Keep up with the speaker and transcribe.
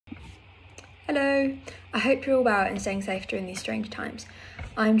Hello, I hope you're all well and staying safe during these strange times.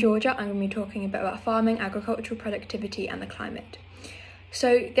 I'm Georgia. I'm going to be talking a bit about farming, agricultural productivity and the climate.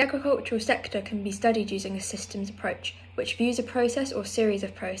 So the agricultural sector can be studied using a systems approach, which views a process or series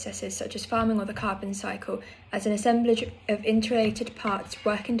of processes such as farming or the carbon cycle as an assemblage of interrelated parts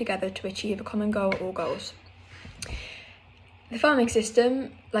working together to achieve a common goal or goals. The farming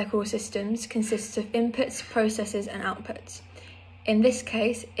system, like all systems, consists of inputs, processes and outputs. In this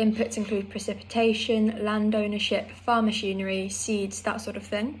case, inputs include precipitation, land ownership, farm machinery, seeds, that sort of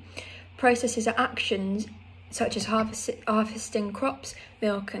thing. Processes are actions such as harvesting crops,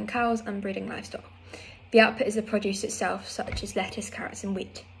 milk and cows, and breeding livestock. The output is the produce itself, such as lettuce, carrots and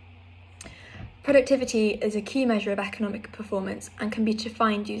wheat. Productivity is a key measure of economic performance and can be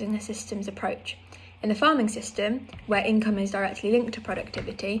defined using a systems approach. In the farming system, where income is directly linked to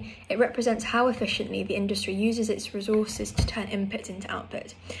productivity, it represents how efficiently the industry uses its resources to turn inputs into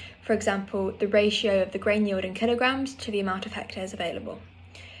output. For example, the ratio of the grain yield in kilograms to the amount of hectares available.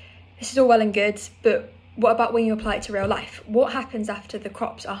 This is all well and good, but what about when you apply it to real life? What happens after the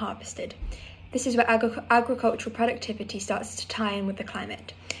crops are harvested? This is where agricultural productivity starts to tie in with the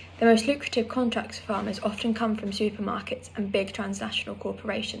climate. The most lucrative contracts for farmers often come from supermarkets and big transnational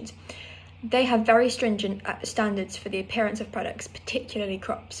corporations. They have very stringent standards for the appearance of products, particularly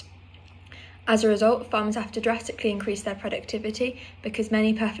crops. As a result, farmers have to drastically increase their productivity because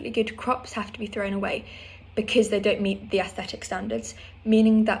many perfectly good crops have to be thrown away because they don't meet the aesthetic standards,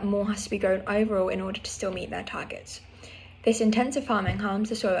 meaning that more has to be grown overall in order to still meet their targets. This intensive farming harms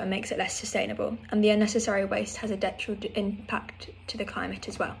the soil and makes it less sustainable, and the unnecessary waste has a detrimental impact to the climate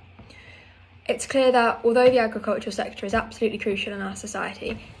as well. It's clear that although the agricultural sector is absolutely crucial in our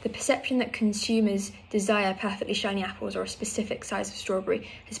society, the perception that consumers desire perfectly shiny apples or a specific size of strawberry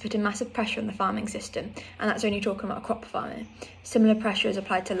has put a massive pressure on the farming system, and that's only talking about crop farming. Similar pressure is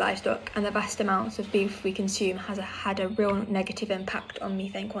applied to livestock, and the vast amounts of beef we consume has had a real negative impact on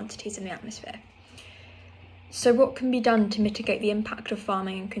methane quantities in the atmosphere. So what can be done to mitigate the impact of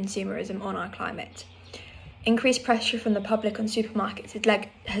farming and consumerism on our climate? Increased pressure from the public on supermarkets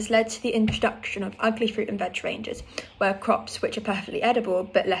has led to the introduction of ugly fruit and veg ranges, where crops which are perfectly edible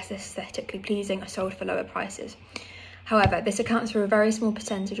but less aesthetically pleasing are sold for lower prices. However, this accounts for a very small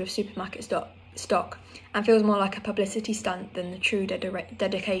percentage of supermarket stock and feels more like a publicity stunt than the true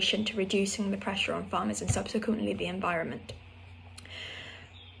dedication to reducing the pressure on farmers and subsequently the environment.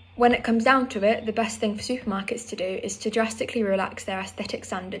 When it comes down to it, the best thing for supermarkets to do is to drastically relax their aesthetic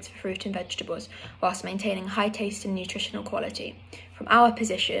standards for fruit and vegetables, whilst maintaining high taste and nutritional quality. From our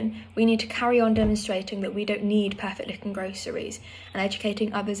position, we need to carry on demonstrating that we don't need perfect-looking groceries and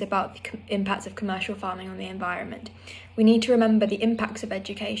educating others about the impacts of commercial farming on the environment. We need to remember the impacts of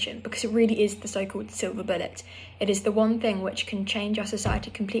education because it really is the so-called silver bullet. It is the one thing which can change our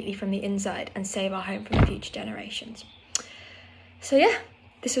society completely from the inside and save our home from future generations. So yeah.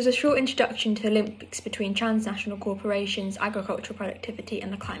 This was a short introduction to the links between transnational corporations, agricultural productivity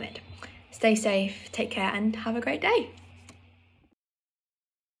and the climate. Stay safe, take care and have a great day.